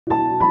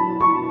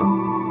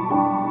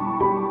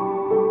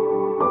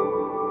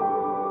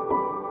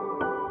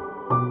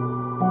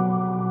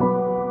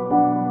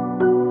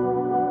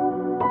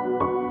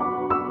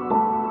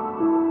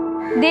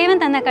ദൈവം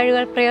തന്ന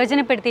കഴിവുകൾ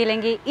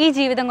പ്രയോജനപ്പെടുത്തിയില്ലെങ്കിൽ ഈ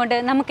ജീവിതം കൊണ്ട്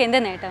നമുക്ക് എന്ത്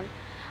നേട്ടം?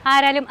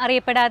 ആരാലും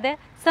അറിയപ്പെടാതെ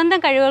സ്വന്തം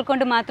കഴിവുകൾ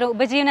കൊണ്ട് മാത്രം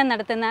ഉപജീവനം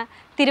നടത്തുന്ന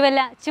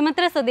തിരുവല്ല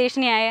ചുമത്ര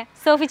സ്വദേശിനിയായ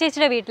സോഫി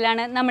ചേച്ചിയുടെ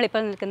വീട്ടിലാണ്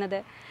നമ്മളിപ്പോൾ നിൽക്കുന്നത്.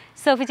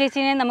 സോഫി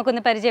ചേച്ചിനെ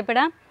നമുക്കൊന്ന്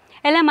പരിചയപ്പെടാം.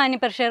 എല്ലാ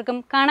മാന്യപ്രേക്ഷകർക്കും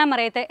കാണാൻ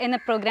മറയത്ത് എന്ന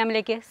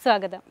പ്രോഗ്രാമിലേക്ക്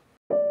സ്വാഗതം.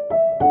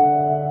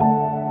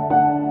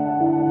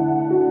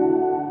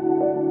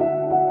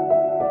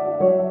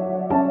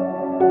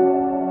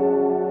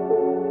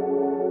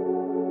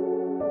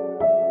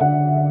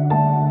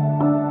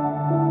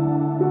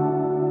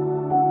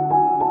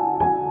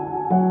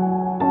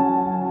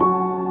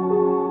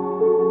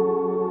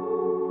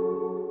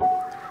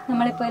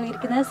 നമ്മളിപ്പോൾ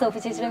ഇരിക്കുന്നത് സോഫി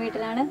ചേച്ചിയുടെ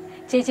വീട്ടിലാണ്.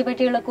 ചേച്ചിയെ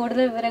പറ്റിയുള്ള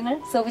കൂടുതൽ വിവരങ്ങൾ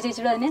സോഫി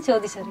ചേച്ചിയോട് തന്നെ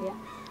ചോദിച്ചറിയാം.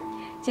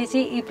 ചേച്ചി,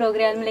 ഈ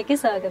പ്രോഗ്രാമിലേക്ക്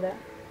സ്വാഗതം.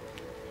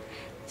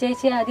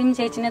 ചേച്ചി, ആദ്യം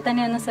ചേച്ചിനെ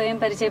തന്നെ ഒന്ന് സ്വയം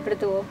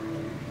പരിചയപ്പെടുത്തുവോ?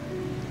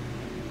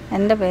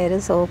 എൻ്റെ പേര്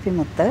സോഫി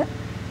മുത്ത്.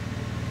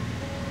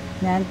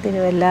 ഞാൻ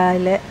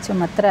തിരുവല്ലയിലെ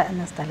ചുമത്ര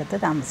എന്ന സ്ഥലത്ത്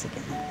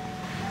താമസിക്കുന്നു.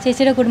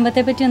 ചേച്ചിയുടെ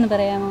കുടുംബത്തെ പറ്റി ഒന്ന്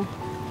പറയാമോ?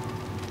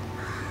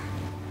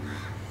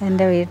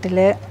 എൻ്റെ വീട്ടിൽ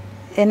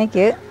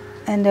എനിക്ക്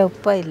എൻ്റെ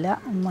ഉപ്പ ഇല്ല,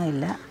 ഉമ്മ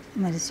ഇല്ല,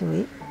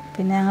 മരിച്ചുപോയി.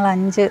 പിന്നെ ഞങ്ങൾ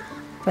 5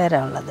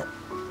 പേരാണ് ഉള്ളത്.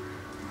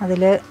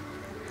 അതിൽ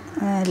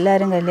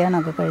എല്ലാവരും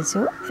കല്യാണമൊക്കെ കഴിച്ചു.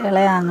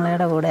 ഇളയ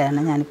ആങ്ങളയുടെ കൂടെയാണ്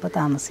ഞാനിപ്പോൾ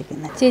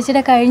താമസിക്കുന്നത്.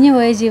 ചേച്ചിയുടെ കഴിഞ്ഞു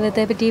പോയ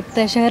ജീവിതത്തെ പറ്റി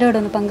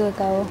പ്രേക്ഷകരോടൊന്ന്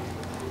പങ്കുവെക്കാവോ?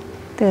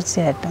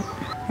 തീർച്ചയായിട്ടും.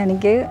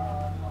 എനിക്ക്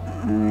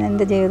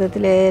എൻ്റെ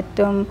ജീവിതത്തിലെ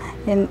ഏറ്റവും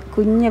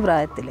കുഞ്ഞു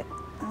പ്രായത്തിൽ,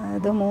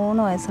 അത്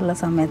 3 വയസ്സുള്ള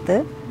സമയത്ത്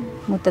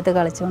മുറ്റത്ത്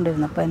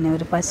കളിച്ചുകൊണ്ടിരുന്നപ്പോൾ എന്നെ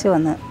ഒരു പശു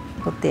വന്ന്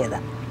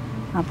കുത്തിയതാണ്.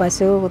 ആ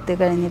പശു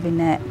കുത്തിക്കഴിഞ്ഞ്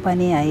പിന്നെ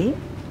പനിയായി.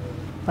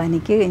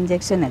 പനിക്ക്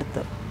ഇഞ്ചക്ഷൻ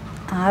എടുത്തു.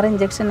 6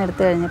 ഇഞ്ചക്ഷൻ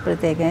എടുത്തു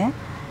കഴിഞ്ഞപ്പോഴത്തേക്ക്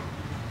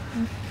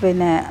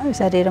പിന്നെ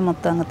ശരീരം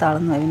മൊത്തം അങ്ങ്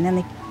തളർന്നു പോയി. പിന്നെ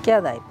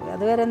നിൽക്കാതായിപ്പോയി.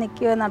 അതുവരെ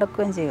നിൽക്കുകയോ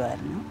നടക്കുകയും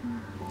ചെയ്യുമായിരുന്നു.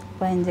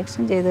 അപ്പോൾ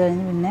ഇഞ്ചക്ഷൻ ചെയ്ത്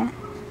കഴിഞ്ഞ് പിന്നെ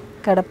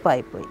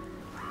കിടപ്പായിപ്പോയി.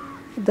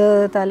 ഇത്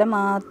തല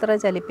മാത്രമേ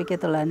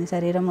ചലിപ്പിക്കത്തുള്ളായിരുന്നു,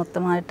 ശരീരം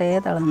മൊത്തമായിട്ടേ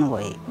തളർന്നു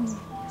പോയി.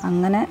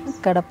 അങ്ങനെ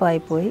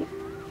കിടപ്പായിപ്പോയി.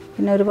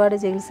 പിന്നെ ഒരുപാട്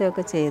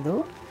ചികിത്സയൊക്കെ ചെയ്തു.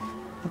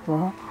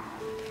 അപ്പോൾ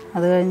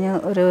അത് കഴിഞ്ഞ്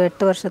ഒരു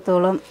 8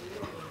 വർഷത്തോളം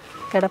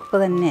കിടപ്പ്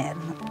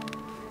തന്നെയായിരുന്നു.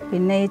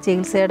 പിന്നെ ഈ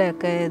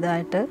ചികിത്സയുടെയൊക്കെ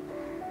ഇതായിട്ട്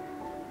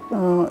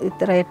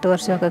ഇത്ര 8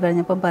 വർഷമൊക്കെ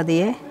കഴിഞ്ഞപ്പം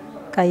പതിയെ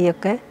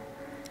കൈയൊക്കെ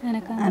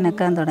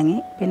അനക്കാൻ തുടങ്ങി.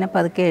 പിന്നെ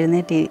പതുക്കെ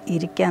എഴുന്നേറ്റ്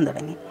ഇരിക്കാൻ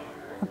തുടങ്ങി.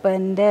 അപ്പോൾ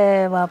എൻ്റെ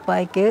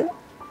വാപ്പായ്ക്ക്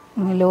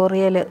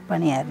ലോറിയൽ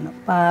പണിയായിരുന്നു,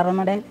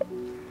 പാറമടയിൽ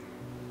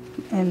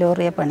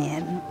ലോറിയ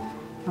പണിയായിരുന്നു.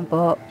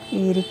 അപ്പോൾ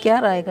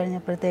ഇരിക്കാറായി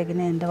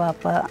കഴിഞ്ഞപ്പോഴത്തേക്കിന് എൻ്റെ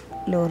വാപ്പ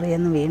ലോറിയിൽ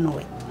നിന്ന്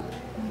വീണുപോയി.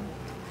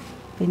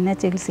 പിന്നെ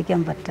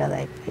ചികിത്സിക്കാൻ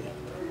പറ്റാതായിപ്പോയി.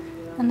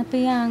 അന്നപ്പോൾ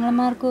ഈ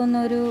ആങ്ങളമാർക്കും ഒന്നും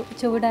ഒരു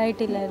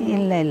ചുവടായിട്ടില്ലായിരുന്നു?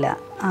 ഇല്ല,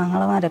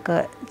 ആങ്ങളമാരൊക്കെ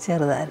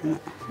ചെറുതായിരുന്നു.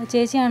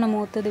 ചേച്ചിയാണോ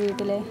മൂത്തത്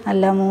വീട്ടിലെ?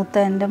 അല്ല,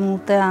 എൻ്റെ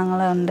മൂത്ത ആങ്ങള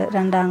ഉണ്ട്.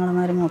 2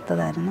 ആങ്ങളമാർ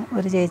മൂത്തതായിരുന്നു.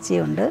 ഒരു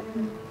ചേച്ചിയുണ്ട്.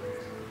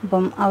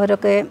 അപ്പം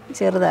അവരൊക്കെ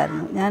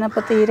ചെറുതായിരുന്നു.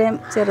 ഞാനപ്പോൾ തീരെ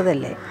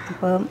ചെറുതല്ലേ.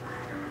 അപ്പം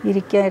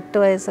 8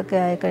 വയസ്സൊക്കെ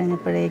ആയി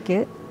കഴിഞ്ഞപ്പോഴേക്ക്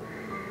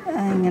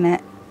ഇങ്ങനെ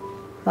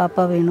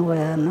പാപ്പ വീണു പോയ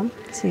കാരണം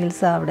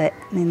ചികിത്സ അവിടെ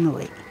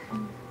നിന്നുപോയി.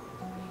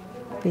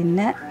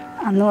 പിന്നെ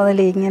അന്ന്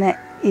മുതൽ ഇങ്ങനെ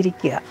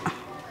ഇരിക്കുക.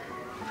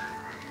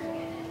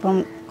 ഇപ്പം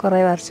കുറേ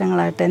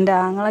വർഷങ്ങളായിട്ട് എൻ്റെ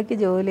ആങ്ങളയ്ക്ക്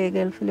ജോലി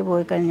ഗൾഫിൽ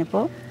പോയി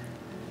കഴിഞ്ഞപ്പോൾ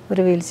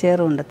ഒരു വീൽ ചെയർ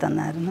കൊണ്ട്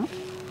തന്നായിരുന്നു.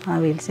 ആ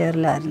വീൽ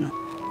ചെയറിലായിരുന്നു.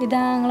 ഇത്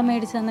ആങ്ങൾ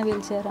മേടിച്ച് തന്ന വീൽ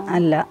ചെയറാണ്?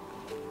 അല്ല,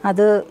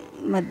 അത്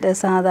മറ്റേ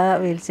സാധാ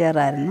വീൽ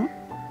ചെയറായിരുന്നു.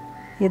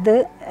 ഇത്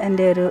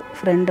എൻ്റെ ഒരു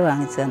ഫ്രണ്ട്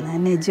വാങ്ങിച്ചു തന്നെ,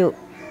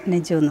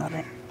 നെജു എന്ന്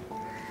പറയും.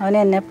 അവന്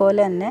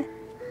എന്നെപ്പോലെ തന്നെ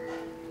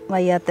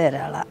വയ്യാത്ത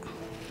ഒരാളാണ്.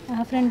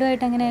 ആ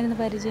ഫ്രണ്ടുമായിട്ട് എങ്ങനെയായിരുന്നു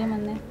പരിചയം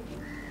വന്നത്?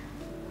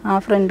 ആ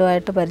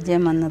ഫ്രണ്ടുമായിട്ട്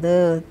പരിചയം വന്നത്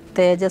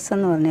തേജസ്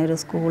എന്ന് പറഞ്ഞ ഒരു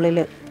സ്കൂളിൽ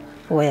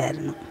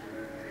പോയായിരുന്നു.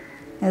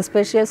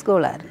 സ്പെഷ്യൽ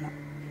സ്കൂളായിരുന്നു.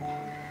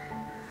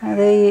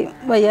 അത് ഈ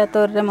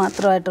വയ്യാത്തവരുടെ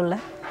മാത്രമായിട്ടുള്ള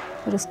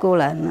ഒരു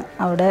സ്കൂളായിരുന്നു.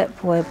 അവിടെ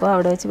പോയപ്പോൾ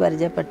അവിടെ വെച്ച്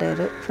പരിചയപ്പെട്ട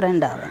ഒരു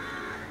ഫ്രണ്ടാവൻ.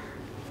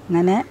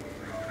 അങ്ങനെ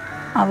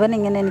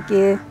അവനിങ്ങനെ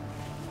എനിക്ക്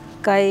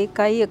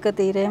കൈയൊക്കെ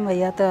തീരെയും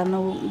വയ്യാത്ത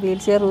കാരണം വീൽ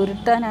ചെയർ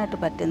ഉരുട്ടാനായിട്ട്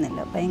പറ്റുന്നില്ല,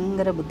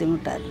 ഭയങ്കര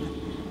ബുദ്ധിമുട്ടായിരുന്നു.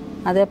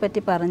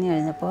 അതേപ്പറ്റി പറഞ്ഞു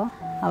കഴിഞ്ഞപ്പോൾ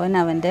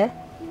അവൻ്റെ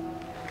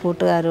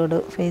കൂട്ടുകാരോട്,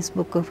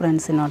 ഫേസ്ബുക്ക്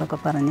ഫ്രണ്ട്സിനോടൊക്കെ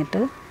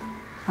പറഞ്ഞിട്ട്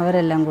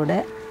അവരെല്ലാം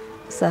കൂടെ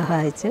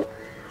സഹായിച്ച്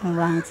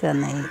വാങ്ങിച്ചു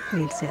തന്ന ഈ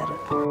വീൽ ചെയർ.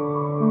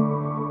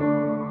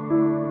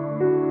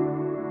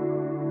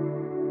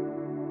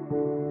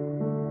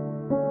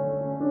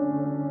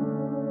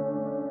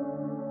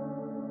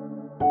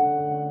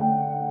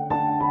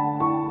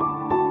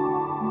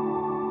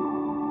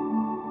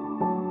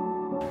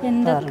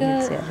 എന്തൊക്കെ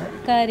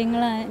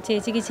കാര്യങ്ങളാണ്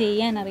ചേച്ചിക്ക്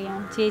ചെയ്യാനറിയാം?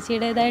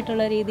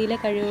 ചേച്ചിയുടേതായിട്ടുള്ള രീതിയിലെ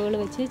കഴിവുകൾ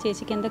വെച്ച്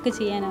ചേച്ചിക്ക് എന്തൊക്കെ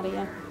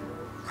ചെയ്യാനറിയാം?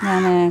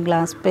 ഞാൻ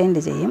ഗ്ലാസ്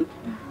പെയിൻറ് ചെയ്യും.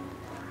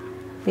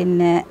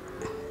 പിന്നെ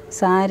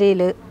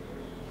സാരിയിൽ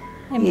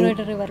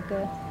എംബ്രോയ്ഡറി വർക്ക്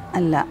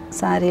അല്ല,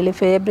 സാരിയിൽ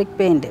ഫാബ്രിക്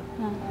പെയിൻറ്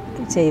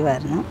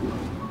ചെയ്യുമായിരുന്നു.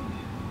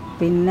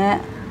 പിന്നെ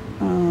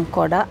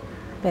കൊട,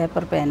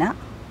 പേപ്പർ പേന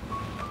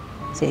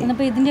ചെയ്യും.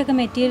 അപ്പോൾ ഇതിൻ്റെയൊക്കെ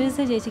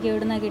മെറ്റീരിയൽസ് ചേച്ചിക്ക്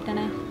എവിടെ നിന്നാണ്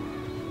കിട്ടണേ?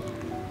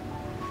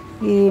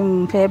 ഈ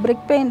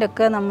ഫാബ്രിക്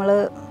പെയിൻ്റൊക്കെ നമ്മൾ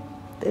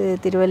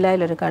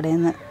തിരുവല്ലയിലൊരു കടയിൽ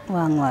നിന്ന്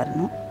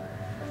വാങ്ങുമായിരുന്നു.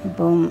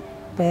 ഇപ്പം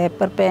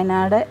പേപ്പർ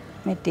പേനയുടെ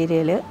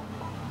മെറ്റീരിയൽ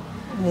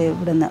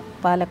ഇവിടുന്ന്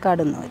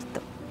പാലക്കാട് നിന്ന്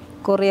വരുത്തും,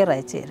 കൊറിയർ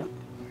അയച്ചു തരും.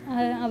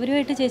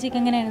 അവരുമായിട്ട് ചേച്ചിക്ക്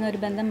എങ്ങനെയായിരുന്നു ഒരു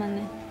ബന്ധം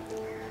വന്നത്?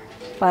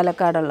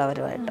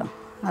 പാലക്കാടുള്ളവരുമായിട്ടോ?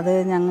 അത്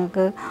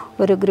ഞങ്ങൾക്ക്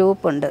ഒരു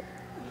ഗ്രൂപ്പുണ്ട്,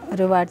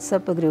 ഒരു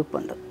വാട്സപ്പ്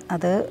ഗ്രൂപ്പുണ്ട്.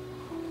 അത്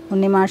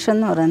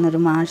ഉണ്ണിമാഷെന്ന്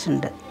പറയുന്നൊരു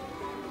മാഷുണ്ട്.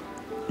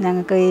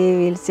 ഞങ്ങൾക്ക് ഈ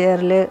വീൽ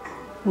ചെയറിൽ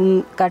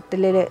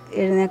കട്ടിലിൽ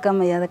എഴുന്നേക്കാൻ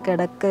വയ്യാതെ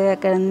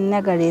കിടന്നെ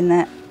കഴിയുന്ന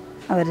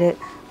അവർ,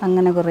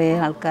 അങ്ങനെ കുറേ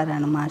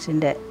ആൾക്കാരാണ്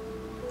മാഷിൻ്റെ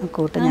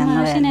കൂട്ട്.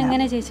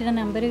 എങ്ങനെ ചേച്ചിയുടെ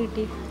നമ്പർ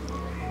കിട്ടി?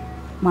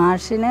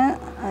 മാഷിന്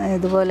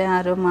ഇതുപോലെ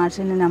ആരോ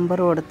മാഷിന് നമ്പർ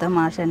കൊടുത്ത്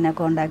മാഷ് എന്നെ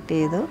കോണ്ടാക്ട്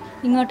ചെയ്തു.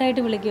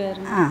 ഇങ്ങോട്ടായിട്ട്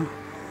വിളിക്കുമായിരുന്നു?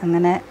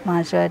 അങ്ങനെ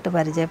മാഷുമായിട്ട്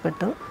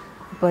പരിചയപ്പെട്ടു.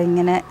 അപ്പോൾ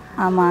ഇങ്ങനെ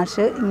ആ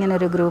മാഷ് ഇങ്ങനെ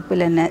ഒരു ഗ്രൂപ്പിൽ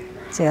എന്നെ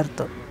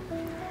ചേർത്തു.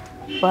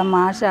 അപ്പോൾ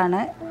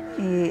മാഷാണ്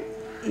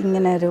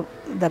ഇങ്ങനെ ഒരു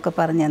ഇതൊക്കെ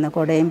പറഞ്ഞു തന്നെ,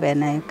 കുടയും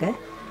പേനയൊക്കെ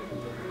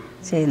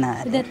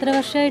ചെയ്യുന്നത്. ഇത് എത്ര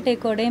വർഷമായിട്ട്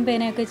കുടയും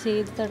പേനയൊക്കെ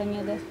ചെയ്ത്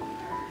തുടങ്ങിയത്?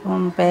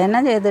 പേന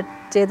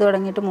ചെയ്ത്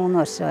തുടങ്ങിയിട്ട് 3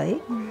 വർഷമായി.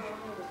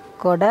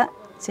 കുട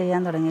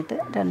ചെയ്യാൻ തുടങ്ങിയിട്ട്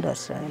 2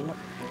 വർഷമായുള്ളൂ.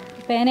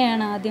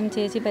 പേനയാണ് ആദ്യം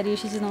ചേച്ചി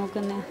പരീക്ഷിച്ച്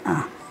നോക്കുന്നത്.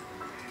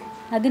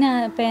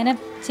 പേന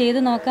ചെയ്ത്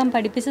നോക്കാൻ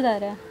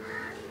പഠിപ്പിച്ചതാരാ?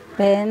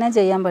 പേന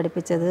ചെയ്യാൻ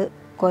പഠിപ്പിച്ചത്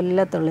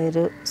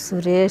കൊല്ലത്തുള്ളൊരു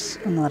സുരേഷ്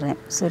എന്ന് പറയും,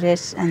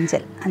 സുരേഷ്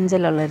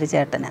അഞ്ചലുള്ളൊരു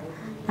ചേട്ടനാണ്.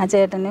 ആ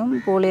ചേട്ടനും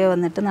പോളിയോ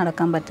വന്നിട്ട്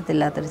നടക്കാൻ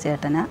പറ്റത്തില്ലാത്തൊരു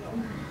ചേട്ടനാണ്.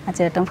 ആ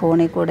ചേട്ടൻ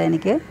ഫോണിൽ കൂടെ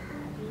എനിക്ക്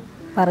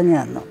പറഞ്ഞു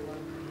തന്നു,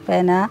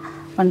 പേന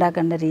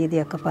ഉണ്ടാക്കേണ്ട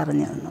രീതിയൊക്കെ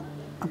പറഞ്ഞു തന്നു.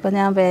 അപ്പോൾ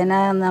ഞാൻ പേന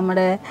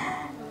നമ്മുടെ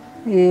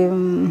ഈ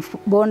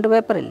ബോണ്ട്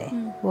പേപ്പറില്ലേ,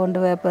 ബോണ്ട്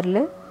പേപ്പറിൽ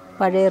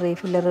പഴയ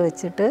റീഫില്ലർ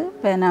വെച്ചിട്ട്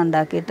പേന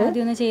ഉണ്ടാക്കിയിട്ട്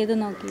ചെയ്ത്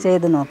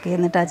നോക്കി.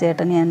 എന്നിട്ട് ആ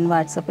ചേട്ടന് ഞാൻ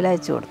വാട്സപ്പിൽ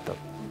അയച്ചു കൊടുത്തു.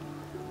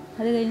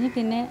 അത് കഴിഞ്ഞ്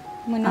പിന്നെ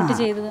മുന്നോട്ട്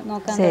ചെയ്തു.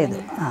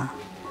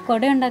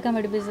 കുട ഉണ്ടാക്കാൻ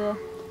പഠിപ്പിച്ചതോ?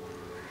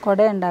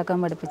 കുട ഉണ്ടാക്കാൻ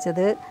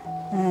പഠിപ്പിച്ചത്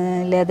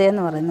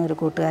ലതയെന്ന് പറയുന്ന ഒരു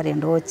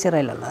കൂട്ടുകാരിയുണ്ട്,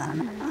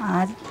 ഓച്ചിറയിലുള്ളതാണ്. ആ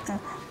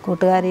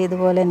കൂട്ടുകാരി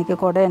ഇതുപോലെ എനിക്ക്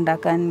കുട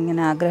ഉണ്ടാക്കാൻ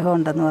ഇങ്ങനെ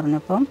ആഗ്രഹമുണ്ടെന്ന്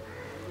പറഞ്ഞപ്പം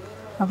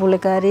ആ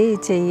പുള്ളിക്കാരി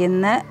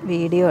ചെയ്യുന്ന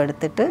വീഡിയോ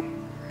എടുത്തിട്ട്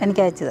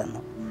എനിക്ക് അയച്ചു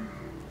തന്നു.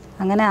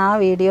 അങ്ങനെ ആ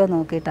വീഡിയോ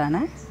നോക്കിയിട്ടാണ്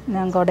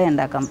ഞാൻ കുട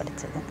ഉണ്ടാക്കാൻ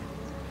പഠിച്ചത്.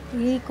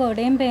 ഈ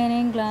കുടയും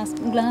പേനയും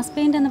ഗ്ലാസ്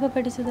പെയിൻ്റ് എന്നപ്പോൾ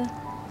പഠിച്ചത്?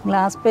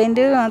 ഗ്ലാസ്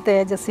പെയിൻറ്റ്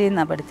തേജസ്സിൽ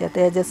നിന്നാണ് പഠിച്ചത്.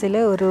 തേജസ്സിൽ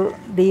ഒരു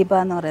ദീപ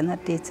എന്ന് പറയുന്ന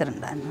ടീച്ചർ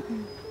ഉണ്ടായിരുന്നു,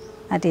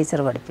 ആ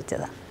ടീച്ചർ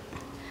പഠിപ്പിച്ചതാണ്.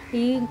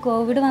 ഈ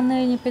കോവിഡ് വന്നു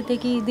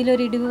കഴിഞ്ഞപ്പോഴത്തേക്ക്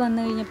ഇതിലൊരു ഇടിവ്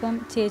വന്നു കഴിഞ്ഞപ്പം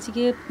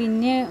ചേച്ചിക്ക്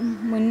പിന്നെ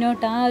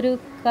മുന്നോട്ട് ആ ഒരു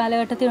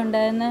കാലഘട്ടത്തിൽ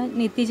ഉണ്ടായിരുന്ന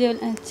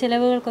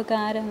ചിലവുകൾക്കൊക്കെ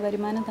ആരാ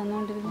വരുമാനം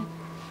തന്നുകൊണ്ടിരുന്നത്?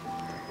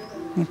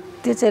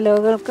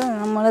 ചിലവുകൾക്ക്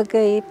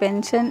നമ്മളൊക്കെ ഈ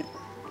പെൻഷൻ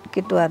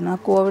കിട്ടുമായിരുന്നു. ആ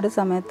കോവിഡ്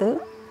സമയത്ത്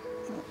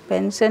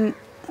പെൻഷൻ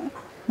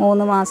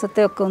 3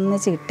 മാസത്തെ ഒക്കെ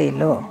ഒന്നിച്ച്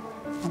കിട്ടിയല്ലോ.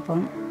 അപ്പം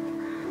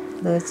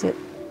അത് വെച്ച്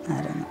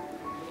ആയിരുന്നു.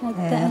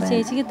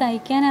 ചേച്ചിക്ക്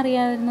തയ്ക്കാൻ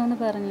അറിയാമായിരുന്നു എന്ന്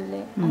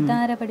പറഞ്ഞില്ലേ,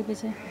 അതാരാ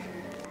പഠിപ്പിച്ചത്?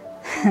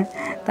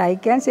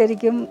 തയ്ക്കാൻ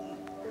ശരിക്കും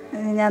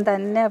ഞാൻ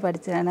തന്നെ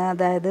പഠിച്ചതാണ്.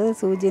 അതായത്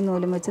സൂചി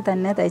നൂലും വെച്ച്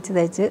തന്നെ തയ്ച്ച്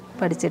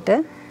പഠിച്ചിട്ട്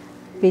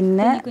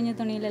പിന്നെ കുഞ്ഞു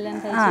തുണിയിലെല്ലാം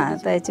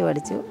തയ്ച്ച്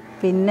പഠിച്ചു.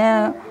 പിന്നെ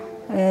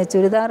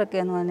ചുരിദാറൊക്കെ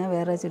എന്ന് പറഞ്ഞാൽ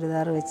വേറെ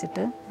ചുരിദാർ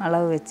വെച്ചിട്ട്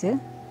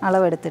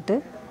അളവെടുത്തിട്ട്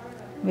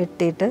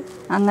വെട്ടിയിട്ട്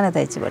അങ്ങനെ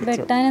തയ്ച്ച്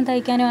പഠിച്ചു. വെട്ടാനും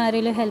തയ്ക്കാനും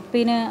ആരെങ്കിലും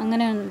ഹെൽപ്പിന്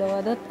അങ്ങനെ ഉണ്ടോ?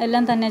 അതോ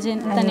എല്ലാം തന്നെ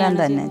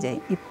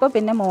ചെയ്യും? ഇപ്പോൾ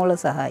പിന്നെ മോള്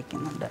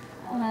സഹായിക്കുന്നുണ്ട്,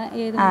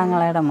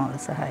 ആങ്ങളയുടെ മോള്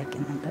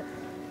സഹായിക്കുന്നുണ്ട്.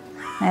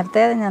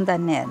 നേരത്തെ ഞാൻ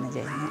തന്നെയായിരുന്നു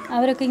ചെയ്യുന്നത്.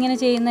 അവരൊക്കെ ഇങ്ങനെ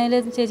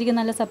ചെയ്യുന്നതിൽ ചേച്ചിക്ക്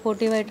നല്ല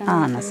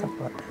സപ്പോർട്ടീവായിട്ടാണ്?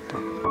 സപ്പോർട്ടായിട്ട്.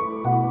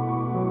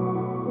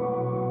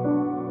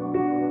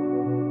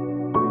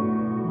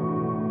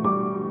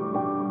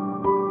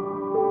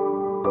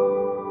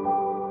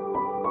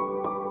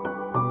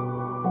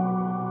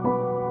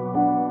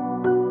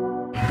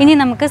 ഇനി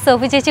നമുക്ക്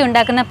സോഫി ചേച്ചി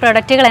ഉണ്ടാക്കുന്ന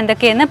പ്രൊഡക്റ്റുകൾ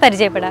എന്തൊക്കെയെന്ന്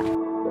പരിചയപ്പെടാം.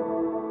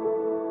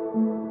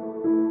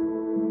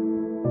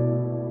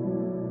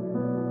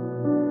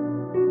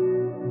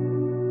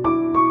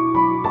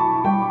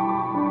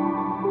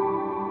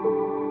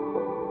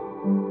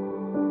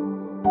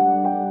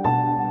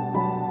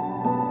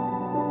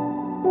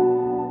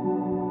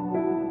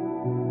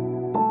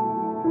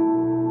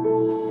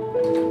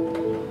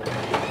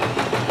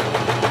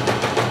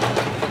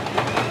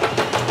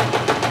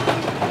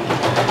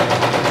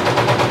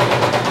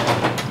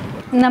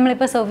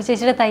 നമ്മളിപ്പോൾ സോഫി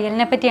ചേച്ചിയുടെ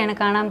തയ്യലിനെ പറ്റിയാണ്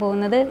കാണാൻ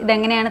പോകുന്നത്.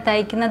 ഇതെങ്ങനെയാണ്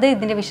തയ്ക്കുന്നത്,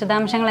 ഇതിൻ്റെ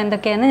വിശദാംശങ്ങൾ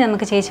എന്തൊക്കെയാണെന്ന്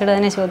നമുക്ക് ചേച്ചിയോട്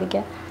തന്നെ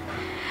ചോദിക്കാം.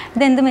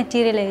 ഇതെന്ത്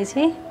മെറ്റീരിയലാണ്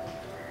ചേച്ചി?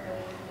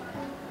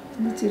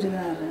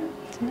 ചുരിദാർ.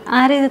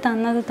 ആരാ ഇത്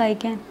തന്നത്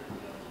തയ്ക്കാൻ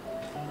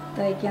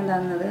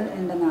തന്നത്?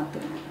 എൻ്റെ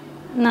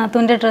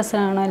നാത്തൂൻ്റെ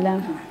ഡ്രസ്സാണോ എല്ലാം?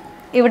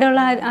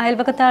 ഇവിടെയുള്ള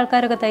അയൽപക്കത്തെ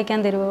ആൾക്കാരൊക്കെ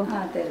തയ്ക്കാൻ തരുമോ?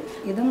 തരും.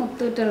 ഇത്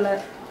മുത്തൂറ്റുള്ള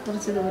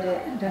കുറച്ച് ദൂരെ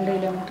 2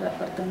 കിലോമീറ്റർ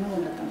അപ്പുറത്തുനിന്ന്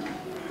കൊണ്ടുതന്നു.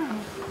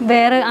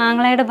 വേറെ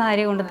ആങ്ങളയുടെ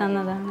ഭാര്യ കൊണ്ടു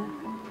തന്നതാണ്.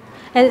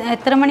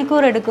 എത്ര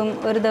മണിക്കൂർ എടുക്കും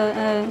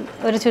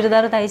ഒരു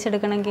ചുരിദാർ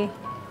തയ്ച്ചെടുക്കണമെങ്കിൽ?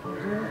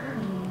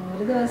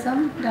 ഒരു ദിവസം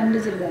 2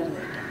 ചുരിദാർ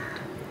തയ്ക്കാം,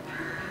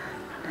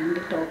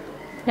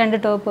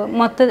 2 ടോപ്പ്.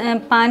 മൊത്തം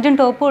പാൻറ്റും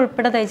ടോപ്പും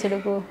ഉൾപ്പെടെ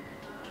തയ്ച്ചെടുക്കുമോ?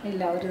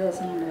 ഇല്ല, ഒരു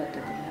ദിവസം കൊണ്ട്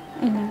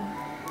പറ്റത്തില്ല.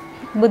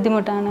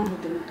 ബുദ്ധിമുട്ടാണ്.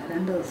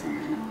 2 ദിവസം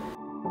വേണം.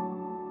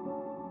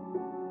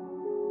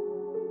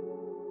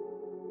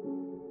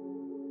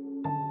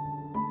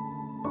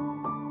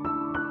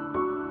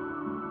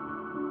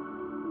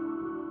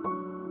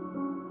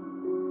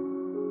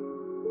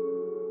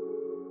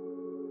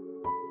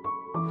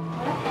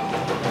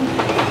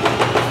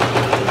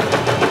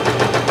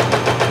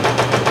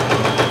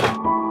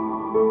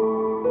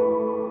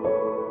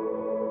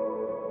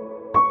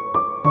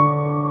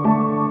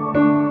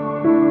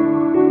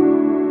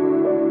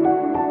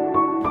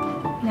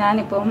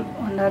 ഞാനിപ്പം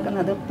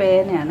ഉണ്ടാക്കുന്നത്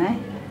പേനയാണ്,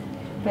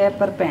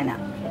 പേപ്പർ പേന.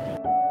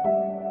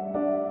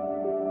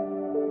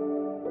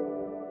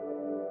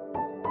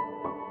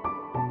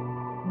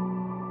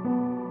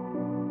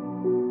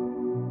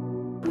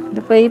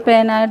 ഇതിപ്പോൾ ഈ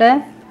പേനയുടെ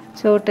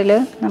ചുവട്ടിൽ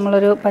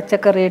നമ്മളൊരു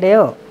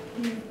പച്ചക്കറിയുടെയോ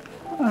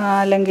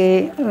അല്ലെങ്കിൽ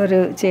ഒരു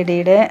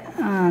ചെടിയുടെ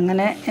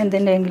അങ്ങനെ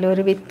എന്തിൻ്റെയെങ്കിലും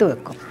ഒരു വിത്ത്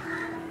വെക്കും.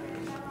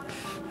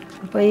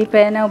 അപ്പോൾ ഈ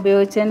പേന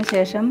ഉപയോഗിച്ചതിന്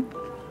ശേഷം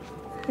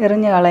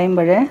എറിഞ്ഞ്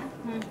കളയുമ്പോൾ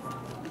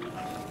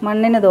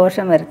മണ്ണിന്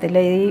ദോഷം വരത്തില്ല.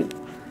 ഈ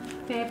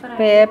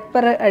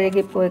പേപ്പർ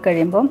അഴുകിപ്പോയി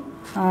കഴിയുമ്പം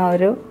ആ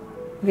ഒരു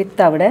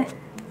വിത്ത് അവിടെ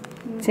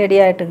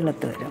ചെടിയായിട്ട്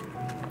കിളുത്ത് വരും.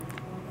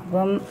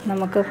 അപ്പം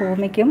നമുക്ക്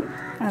ഭൂമിക്കും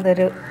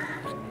അതൊരു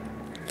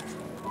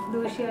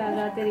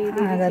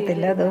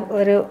ആകത്തില്ല. അത്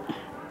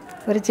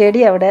ഒരു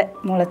ചെടി അവിടെ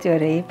മുളച്ച്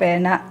വരും ഈ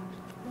പേന.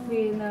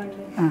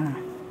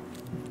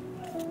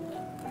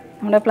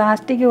 നമ്മുടെ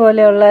പ്ലാസ്റ്റിക്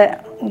പോലെയുള്ള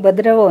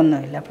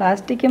ഉപദ്രവമൊന്നുമില്ല.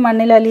 പ്ലാസ്റ്റിക്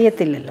മണ്ണിൽ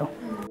അലിയത്തില്ലല്ലോ.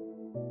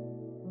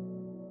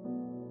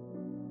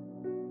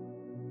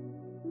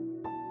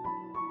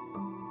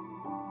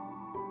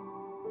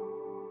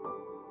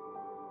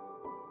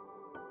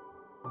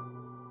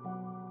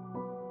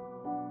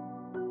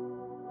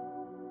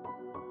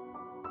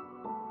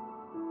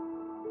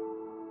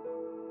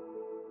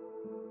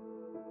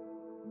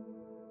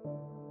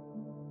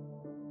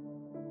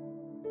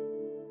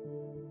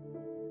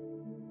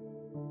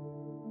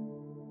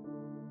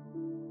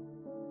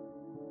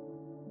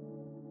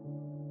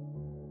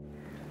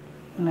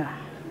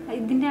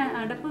 ഇതിൻ്റെ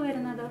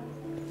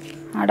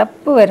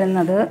അടപ്പ്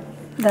വരുന്നത്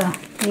ഇതാ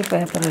ഈ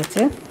പേപ്പർ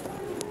വെച്ച്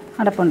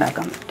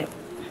അടപ്പുണ്ടാക്കാൻ പറ്റും.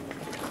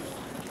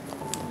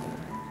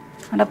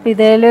 അടപ്പ്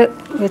ഇതേൽ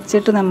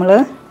വെച്ചിട്ട് നമ്മൾ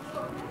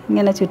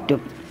ഇങ്ങനെ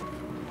ചുറ്റും,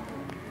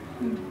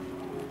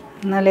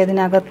 എന്നാലേ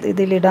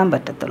ഇതിലിടാൻ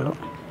പറ്റത്തുള്ളൂ.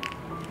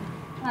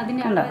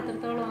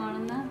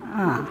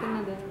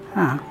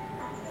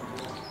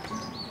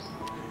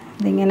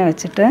 ഇതിങ്ങനെ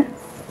വെച്ചിട്ട്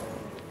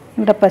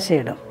ഇവിടെ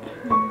പശയിടും.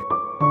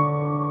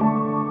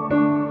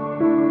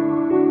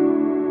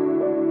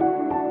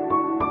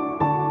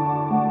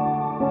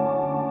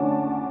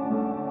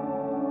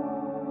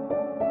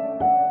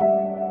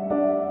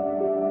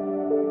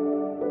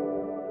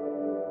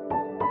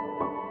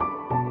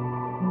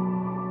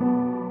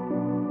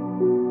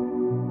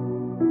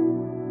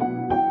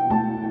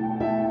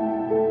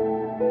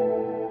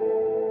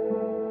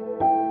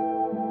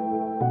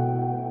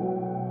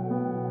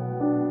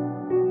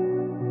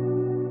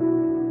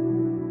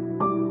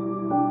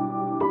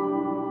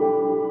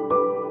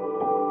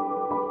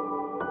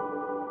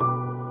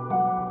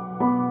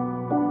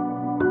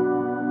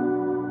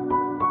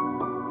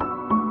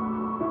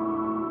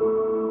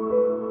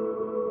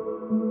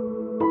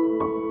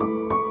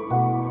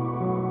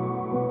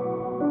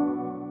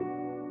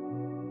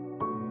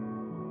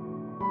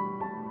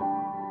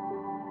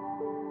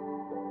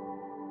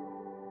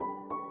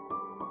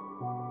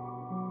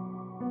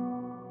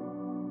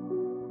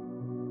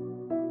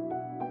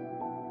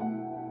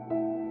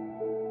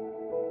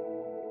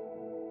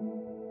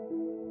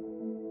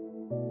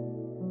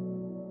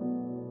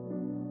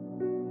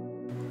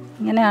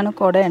 ഇങ്ങനെയാണ്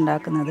കുട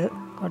ഉണ്ടാക്കുന്നത്.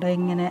 കുട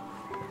ഇങ്ങനെ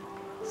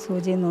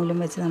സൂചിയും നൂലും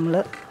വെച്ച് നമ്മൾ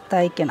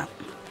തയ്ക്കണം.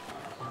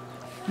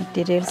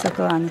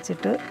 മെറ്റീരിയൽസൊക്കെ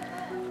വാങ്ങിച്ചിട്ട്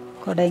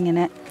കുട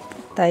ഇങ്ങനെ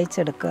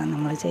തയ്ച്ചെടുക്കുക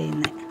നമ്മൾ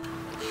ചെയ്യുന്നത്.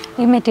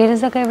 ഈ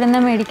മെറ്റീരിയൽസൊക്കെ എവിടെ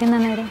നിന്നാണ് മേടിക്കുന്ന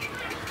നേരം?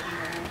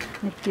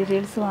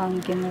 മെറ്റീരിയൽസ്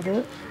വാങ്ങിക്കുന്നത്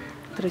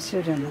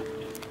തൃശ്ശൂരിൽ നിന്ന്.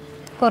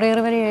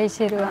 കൊറിയർ വഴി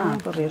അയച്ചു തരുമോ?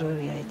 കൊറിയർ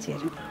വഴി അയച്ചു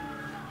തരും.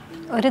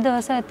 ഒരു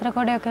ദിവസം എത്ര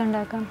കുടയൊക്കെ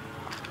ഉണ്ടാക്കാം?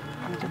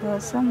 ഒരു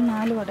ദിവസം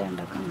 4 കുട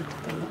ഉണ്ടാക്കാൻ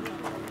പറ്റത്തുള്ളൂ.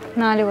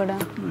 4 കുട.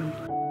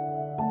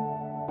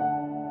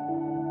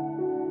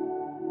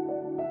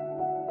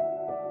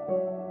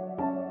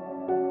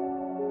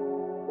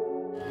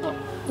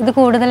 ഇത്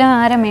കൂടുതലും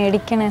ആരാ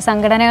മേടിക്കണേ?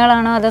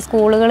 സംഘടനകളാണോ അതോ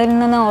സ്കൂളുകളിൽ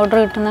നിന്ന് ഓർഡർ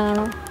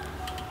കിട്ടുന്നതാണോ?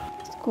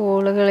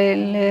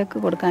 സ്കൂളുകളിലേക്ക്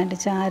കൊടുക്കാനായിട്ട്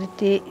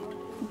ചാരിറ്റി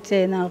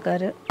ചെയ്യുന്ന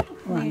ആൾക്കാർ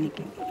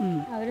വാങ്ങിക്കും.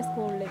 അവർ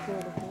സ്കൂളിലേക്ക്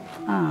കൊടുക്കും.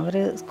 അവർ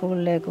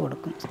സ്കൂളിലേക്ക്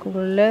കൊടുക്കും.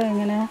 സ്കൂളിൽ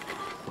ഇങ്ങനെ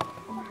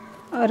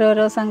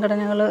ഓരോരോ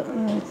സംഘടനകൾ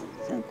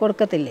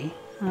കൊടുക്കത്തില്ലേ,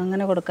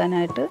 അങ്ങനെ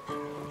കൊടുക്കാനായിട്ട്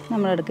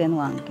നമ്മളെടുക്കൽ നിന്ന്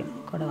വാങ്ങിക്കും,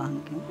 കുട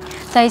വാങ്ങിക്കും.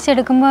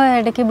 തയ്ച്ചെടുക്കുമ്പോൾ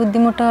ഇടയ്ക്ക്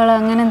ബുദ്ധിമുട്ടുകൾ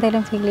അങ്ങനെ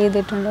എന്തെങ്കിലും ഫീൽ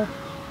ചെയ്തിട്ടുണ്ടോ?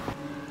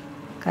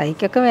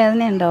 കൈക്കൊക്കെ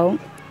വേദന ഉണ്ടാവും,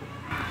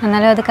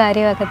 എന്നാലും അത്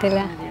കാര്യമാക്കത്തില്ല.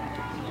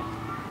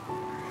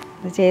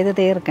 അത് ചെയ്ത്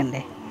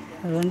തീർക്കണ്ടേ,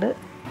 അതുകൊണ്ട്.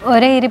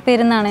 ഒരേ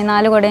ഇരിപ്പിരുന്നാണ്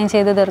 4 കുടയും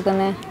ചെയ്ത്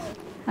തീർക്കുന്നത്?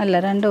 അല്ല,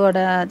 2 കുട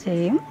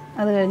ചെയ്യും.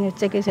 അത് കഴിഞ്ഞ്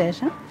ഉച്ചയ്ക്ക്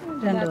ശേഷം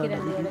 2 കുട.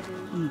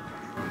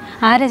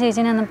 ആരാ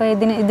ചേച്ചിനെ അന്നപ്പോൾ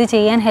ഇത്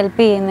ചെയ്യാൻ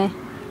ഹെൽപ്പ് ചെയ്യുന്നേ?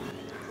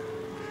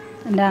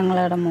 എൻ്റെ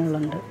ആങ്ങളയുടെ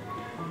മോളുണ്ട്.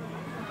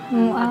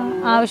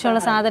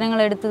 ആവശ്യമുള്ള സാധനങ്ങൾ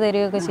എടുത്തു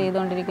തരികയൊക്കെ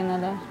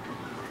ചെയ്തുകൊണ്ടിരിക്കുന്നത്?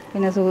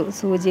 പിന്നെ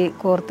സൂചി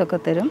കോർത്തൊക്കെ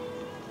തരും.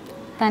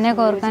 തന്നെ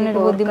കോർക്കാനൊരു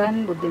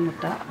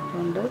ബുദ്ധിമുട്ടാണ്,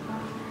 അതുകൊണ്ട്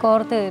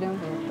കോർത്ത് തരും.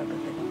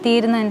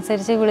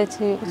 തീരുന്നതനുസരിച്ച്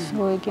വിളിച്ച്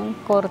ചോദിക്കും,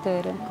 കോർത്ത്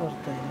തരും.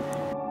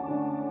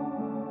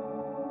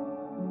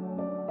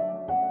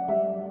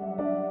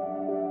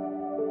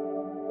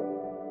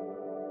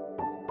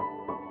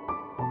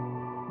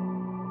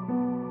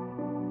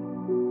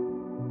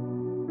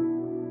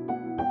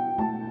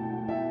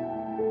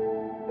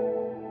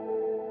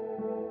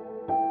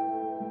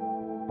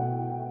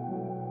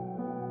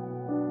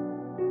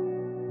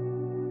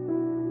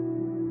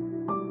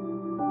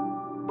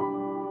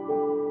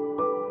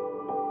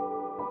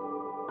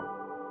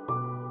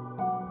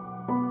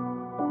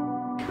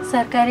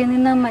 സർക്കാരിൽ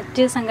നിന്നോ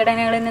മറ്റ്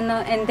സംഘടനകളിൽ നിന്നോ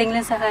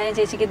എന്തെങ്കിലും സഹായം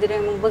ചേച്ചിക്ക് ഇതിനു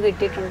മുമ്പ്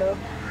കിട്ടിയിട്ടുണ്ടോ?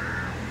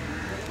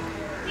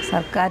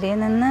 സർക്കാരിൽ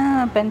നിന്ന്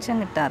പെൻഷൻ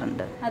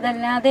കിട്ടാറുണ്ട്.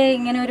 അതല്ലാതെ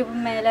ഇങ്ങനെ ഒരു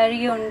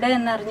മേലാഴിക ഉണ്ട്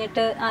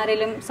എന്നറിഞ്ഞിട്ട്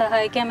ആരെങ്കിലും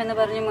സഹായിക്കാമെന്ന്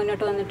പറഞ്ഞ്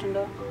മുന്നോട്ട്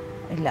വന്നിട്ടുണ്ടോ?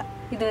 ഇല്ല,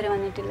 ഇതുവരെ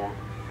വന്നിട്ടില്ല.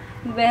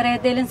 വേറെ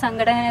ഏതെങ്കിലും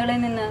സംഘടനകളിൽ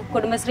നിന്ന്,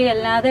 കുടുംബശ്രീ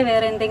അല്ലാതെ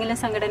വേറെ എന്തെങ്കിലും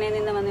സംഘടനയിൽ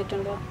നിന്ന്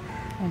വന്നിട്ടുണ്ടോ?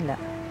 ഇല്ല,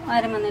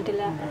 ആരും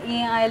വന്നിട്ടില്ല. ഈ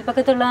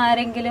അയൽപക്കത്തുള്ള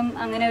ആരെങ്കിലും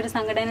അങ്ങനെ ഒരു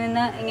സംഘടനയിൽ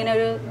നിന്ന് ഇങ്ങനെ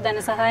ഒരു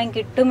ധനസഹായം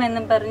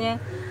കിട്ടുമെന്നും പറഞ്ഞ്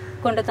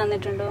കൊണ്ടു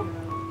തന്നിട്ടുണ്ടോ?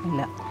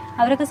 ഇല്ല.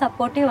 അവരൊക്കെ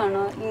സപ്പോർട്ടീവ്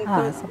ആണോ?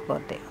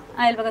 സപ്പോർട്ടീവ്.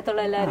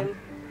 അയൽപക്കത്തുള്ള എല്ലാവരും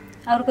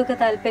അവർക്കൊക്കെ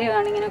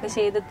താല്പര്യമാണ് ഇങ്ങനെയൊക്കെ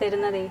ചെയ്ത്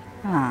തരുന്നതേ?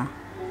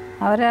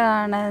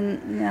 അവരാണ്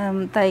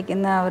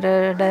തയ്ക്കുന്ന,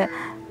 അവരുടെ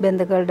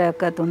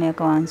ബന്ധുക്കളുടെയൊക്കെ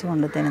തുണിയൊക്കെ വാങ്ങിച്ചു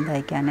കൊണ്ട് തരും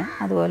തയ്ക്കാൻ.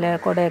 അതുപോലെ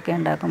കുടയൊക്കെ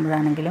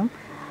ഉണ്ടാക്കുമ്പോഴാണെങ്കിലും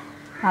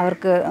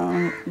അവർക്ക്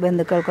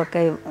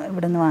ബന്ധുക്കൾക്കൊക്കെ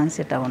ഇവിടുന്ന്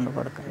വാങ്ങിച്ചിട്ടാണ് കൊണ്ട്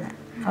കൊടുക്കുന്നത്.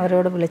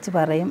 അവരോട് വിളിച്ച്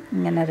പറയും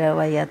ഇങ്ങനെ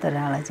വയ്യാത്ത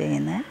ഒരാളാണ്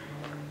ചെയ്യുന്നത്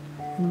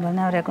എന്ന്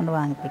പറഞ്ഞാൽ അവരെ കൊണ്ട്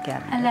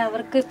വാങ്ങിപ്പിക്കാറുണ്ട്. അല്ല,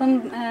 അവർക്ക് ഇപ്പം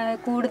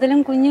കൂടുതലും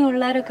കുഞ്ഞു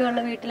പിള്ളേരൊക്കെ ഉള്ള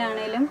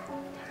വീട്ടിലാണെങ്കിലും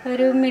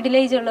ഒരു മിഡിൽ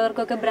ഏജ്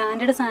ഉള്ളവർക്കൊക്കെ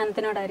ബ്രാൻഡഡ്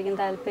സാധനത്തിനോടായിരിക്കും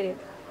താല്പര്യം.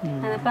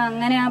 അപ്പം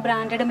അങ്ങനെ ആ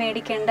ബ്രാൻഡഡ്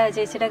മേടിക്കേണ്ട,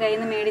 ചേച്ചിയുടെ കയ്യിൽ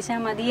നിന്ന് മേടിച്ചാൽ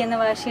മതി എന്ന്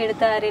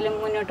വാശിയെടുത്ത് ആരെങ്കിലും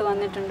മുന്നോട്ട്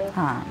വന്നിട്ടുണ്ടോ?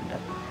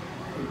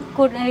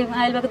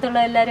 അയൽപക്കത്തുള്ള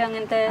എല്ലാവരും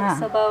അങ്ങനത്തെ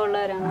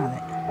സ്വഭാവമുള്ളവരാണോ?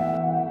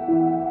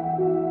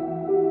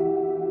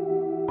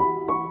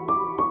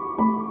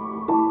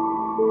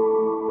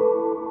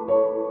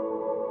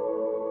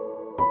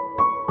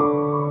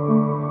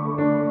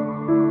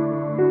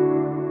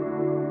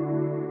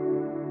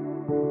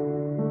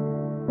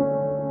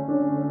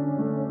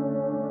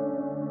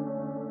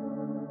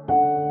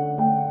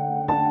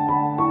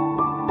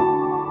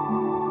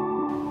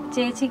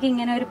 ചേച്ചിക്ക്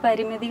ഇങ്ങനെ ഒരു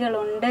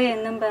പരിമിതികളുണ്ട്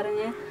എന്നും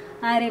പറഞ്ഞ്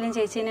ആരെങ്കിലും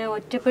ചേച്ചീനെ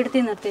ഒറ്റപ്പെടുത്തി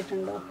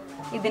നിർത്തിയിട്ടുണ്ടോ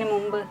ഇതിനു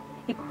മുമ്പ്?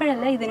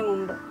 ഇപ്പോഴല്ല, ഇതിനു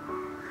മുമ്പ്?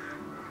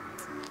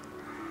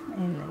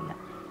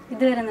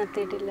 ഇതുവരെ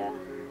നിർത്തിയിട്ടില്ല.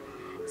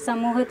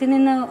 സമൂഹത്തിൽ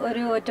നിന്ന്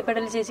ഒരു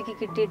ഒറ്റപ്പെടൽ ചേച്ചിക്ക്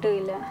കിട്ടിയിട്ടും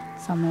ഇല്ല?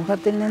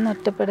 സമൂഹത്തിൽ നിന്ന്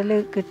ഒറ്റപ്പെടൽ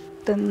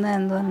കിട്ടുന്ന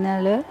എന്ന്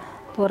പറഞ്ഞാൽ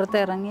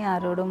പുറത്തിറങ്ങി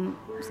ആരോടും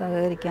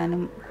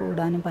സഹകരിക്കാനും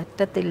കൂടാനും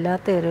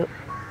പറ്റത്തില്ലാത്തൊരു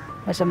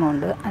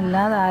വിഷമമുണ്ട്.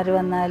 അല്ലാതെ ആര്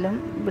വന്നാലും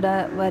ഇവിടെ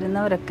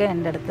വരുന്നവരൊക്കെ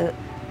എൻ്റെ അടുത്ത്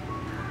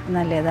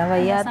നല്ലതാ,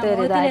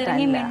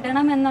 വയ്യാത്തൊരിതായിട്ടല്ല.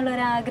 മിണ്ടണം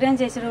എന്നുള്ളൊരു ആഗ്രഹം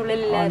ചേച്ചിയുടെ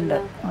ഉള്ളിലില്ലായിരുന്നു?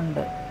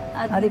 ഉണ്ട്,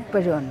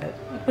 അതിപ്പോഴും ഉണ്ട്.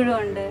 ഇപ്പോഴും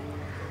ഉണ്ട്.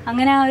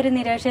 അങ്ങനെ ആ ഒരു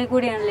നിരാശയെ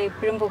കൂടിയാണല്ലോ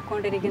ഇപ്പോഴും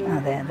പൊയ്ക്കൊണ്ടിരിക്കുന്നത്.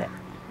 അതെ അതെ.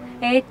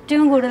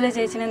 ഏറ്റവും കൂടുതൽ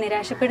ചേച്ചിനെ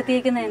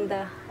നിരാശപ്പെടുത്തിയേക്കുന്നത്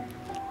എന്താ?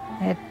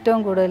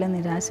 ഏറ്റവും കൂടുതൽ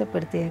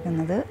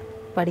നിരാശപ്പെടുത്തിയേക്കുന്നത്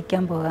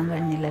പഠിക്കാൻ പോകാൻ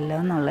കഴിഞ്ഞില്ലല്ലോ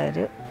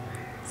എന്നുള്ളൊരു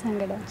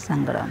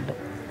സങ്കടമുണ്ട്.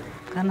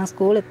 കാരണം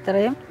സ്കൂൾ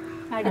ഇത്രയും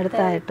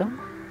അടുത്തായിട്ടും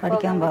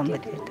പഠിക്കാൻ പോകാൻ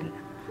പറ്റിയിട്ടില്ല.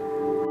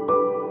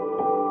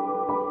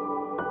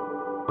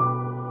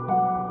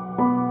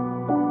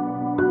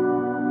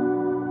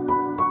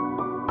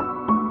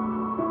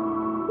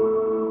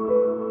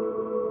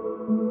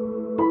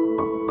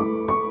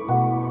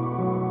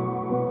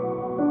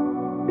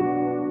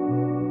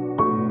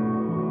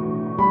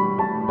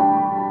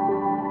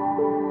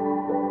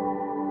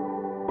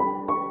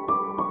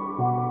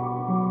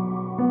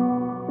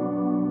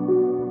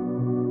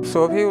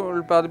 സോഫി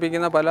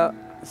ഉൽപ്പാദിപ്പിക്കുന്ന പല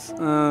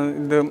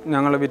ഇത്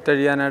ഞങ്ങൾ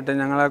വിറ്റഴിയാനായിട്ട്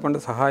ഞങ്ങളെ കൊണ്ട്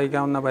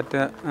സഹായിക്കാവുന്ന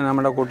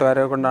നമ്മുടെ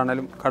കൂട്ടുകാരെ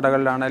കൊണ്ടാണേലും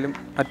കടകളിലാണേലും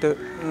മറ്റ്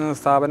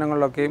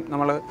സ്ഥാപനങ്ങളിലൊക്കെയും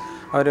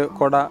അവർ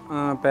കുട,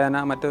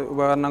 പേന, മറ്റ്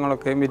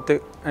ഉപകരണങ്ങളൊക്കെയും വിറ്റ്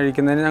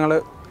അഴിക്കുന്നതിന്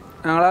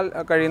ഞങ്ങളാൽ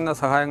കഴിയുന്ന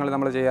സഹായങ്ങൾ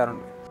നമ്മൾ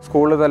ചെയ്യാറുണ്ട്.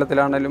 സ്കൂൾ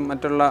തലത്തിലാണേലും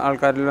മറ്റുള്ള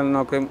ആൾക്കാരിൽ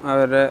നിന്നൊക്കെയും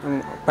അവരെ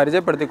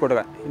പരിചയപ്പെടുത്തി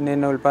കൊടുക്കാൻ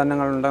ഇന്ന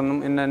ഉൽപ്പന്നങ്ങളുണ്ടെന്നും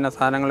ഇന്ന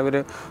സാധനങ്ങൾ ഇവർ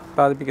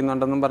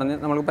ഉൽപ്പാദിപ്പിക്കുന്നുണ്ടെന്നും പറഞ്ഞ്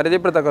നമുക്ക്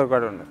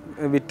പരിചയപ്പെടുത്തക്കാരുണ്ട്.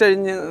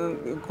 വിറ്റഴിഞ്ഞ്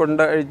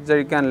കൊണ്ട്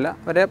അഴിച്ചഴിക്കാനല്ല,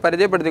 അവരെ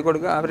പരിചയപ്പെടുത്തി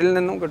കൊടുക്കുക. അവരിൽ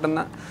നിന്നും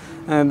കിട്ടുന്ന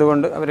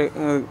ഇതുകൊണ്ട് അവർ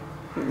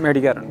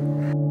മേടിക്കാറുണ്ട്.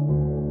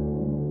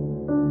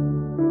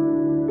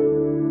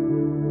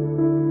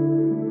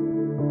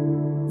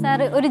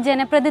 സാർ, ഒരു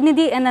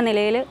ജനപ്രതിനിധി എന്ന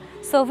നിലയിൽ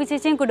സോഫി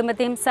ചേച്ചിയും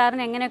കുടുംബത്തെയും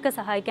സാറിന് എങ്ങനെയൊക്കെ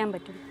സഹായിക്കാൻ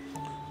പറ്റും?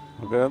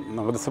 നമുക്ക്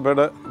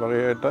നഗരസഭയുടെ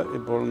വകയായിട്ട്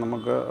ഇപ്പോൾ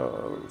നമുക്ക്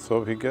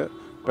സോഫിക്ക്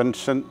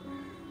പെൻഷൻ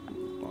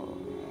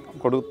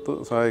കൊടുത്ത്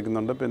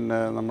സഹായിക്കുന്നുണ്ട്. പിന്നെ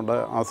നമ്മുടെ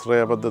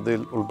ആശ്രയ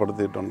പദ്ധതിയിൽ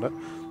ഉൾപ്പെടുത്തിയിട്ടുണ്ട്.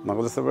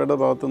 നഗരസഭയുടെ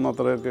ഭാഗത്തു നിന്ന്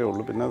അത്രയൊക്കെ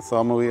ഉള്ളൂ. പിന്നെ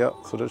സാമൂഹിക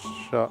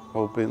സുരക്ഷാ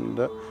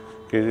വകുപ്പിൻ്റെ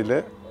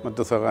കീഴിലെ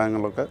മറ്റ്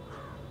സഹായങ്ങളൊക്കെ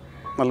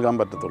നൽകാൻ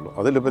പറ്റത്തുള്ളൂ.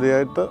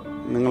 അതിലുപരിയായിട്ട്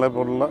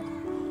നിങ്ങളെപ്പോലുള്ള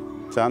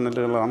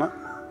ചാനലുകളാണ്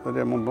ഒരു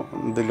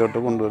ഇതിലോട്ട്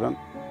കൊണ്ടുവരാൻ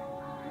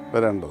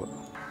വരേണ്ടത്.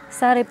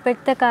 സാർ,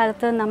 ഇപ്പോഴത്തെ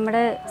കാലത്ത്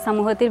നമ്മുടെ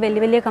സമൂഹത്തിൽ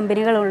വലിയ വലിയ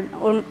കമ്പനികൾ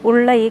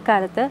ഉള്ള ഈ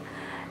കാലത്ത്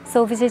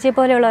സോഫി ചേച്ചി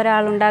പോലെയുള്ള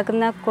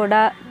ഒരാളുണ്ടാക്കുന്ന കുട,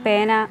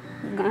 പേന,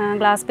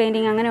 ഗ്ലാസ്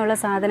പെയിൻറ്റിങ് അങ്ങനെയുള്ള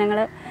സാധനങ്ങൾ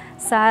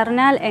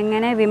സാറിനാൽ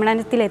എങ്ങനെ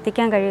വിപണനത്തിൽ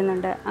എത്തിക്കാൻ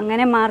കഴിയുന്നുണ്ട്?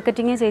 അങ്ങനെ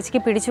മാർക്കറ്റിംഗ്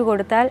ചേച്ചിക്ക് പിടിച്ചു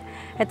കൊടുത്താൽ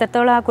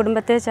എത്രത്തോളം ആ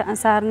കുടുംബത്തെ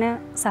സാറിന്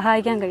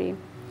സഹായിക്കാൻ കഴിയും?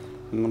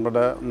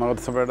 നമ്മുടെ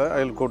നഗരസഭയുടെ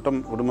അയൽക്കൂട്ടം,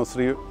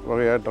 കുടുംബശ്രീ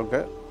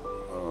വകയായിട്ടൊക്കെ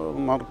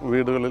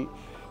വീടുകളിൽ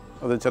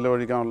അത്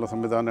ചെലവഴിക്കാനുള്ള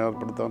സംവിധാനം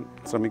ഏർപ്പെടുത്താൻ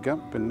ശ്രമിക്കാം.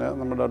 പിന്നെ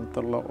നമ്മുടെ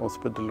അടുത്തുള്ള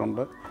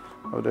ഹോസ്പിറ്റലുണ്ട്,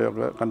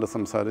 അവരെയൊക്കെ കണ്ട്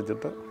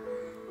സംസാരിച്ചിട്ട്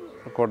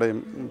കുടയും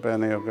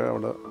പേനയൊക്കെ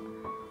അവിടെ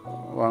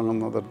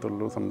വാങ്ങുന്ന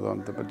തരത്തിലുള്ള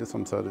സംവിധാനത്തെപ്പറ്റി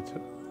സംസാരിച്ച്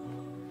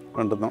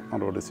വേണ്ടുന്ന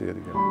മറുപടി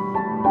സ്വീകരിക്കാം.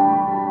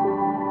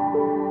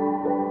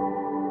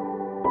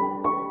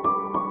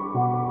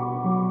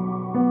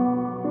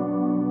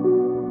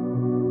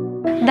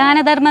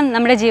 ദാനധർമ്മം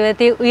നമ്മുടെ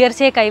ജീവിതത്തിൽ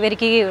ഉയർച്ചയെ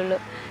കൈവരിക്കുകയുള്ളൂ.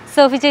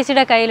 സോഫി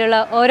ചേച്ചിയുടെ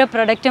കയ്യിലുള്ള ഓരോ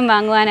പ്രൊഡക്റ്റും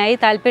വാങ്ങുവാനായി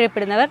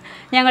താല്പര്യപ്പെടുന്നവർ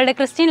ഞങ്ങളുടെ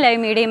ക്രിസ്ത്യൻ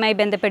ലൈവ് മീഡിയയുമായി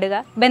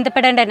ബന്ധപ്പെടുക.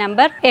 ബന്ധപ്പെടേണ്ട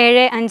നമ്പർ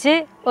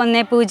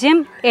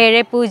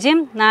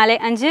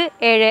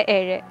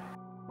 7510704577.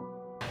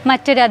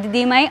 മറ്റൊരു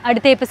അതിഥിയുമായി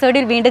അടുത്ത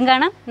എപ്പിസോഡിൽ വീണ്ടും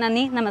കാണാം.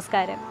 നന്ദി,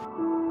 നമസ്കാരം.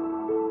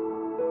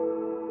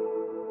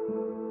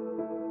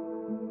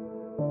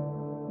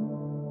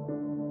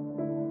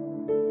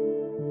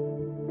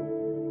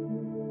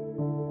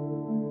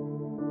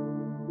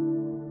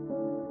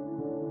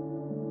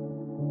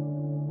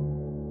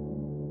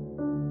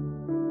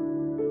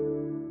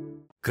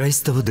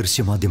 ക്രൈസ്തവ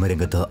ദൃശ്യമാധ്യമ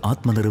രംഗത്ത്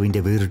ആത്മനിറവിന്റെ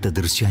വേറിട്ട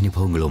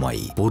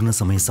ദൃശ്യാനുഭവങ്ങളുമായി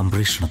പൂർണ്ണസമയ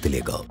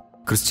സംപ്രേഷണത്തിലേക്ക്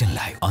ക്രിസ്ത്യൻ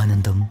ലൈവ്.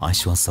 ആനന്ദം,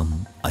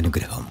 ആശ്വാസം,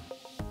 അനുഗ്രഹം.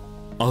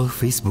 Our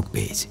Facebook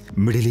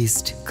page, Middle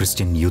East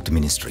Christian Youth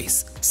Ministries.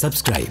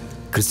 Subscribe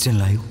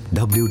ChristianLIVE,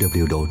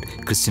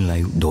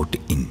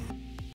 www.christianlive.in.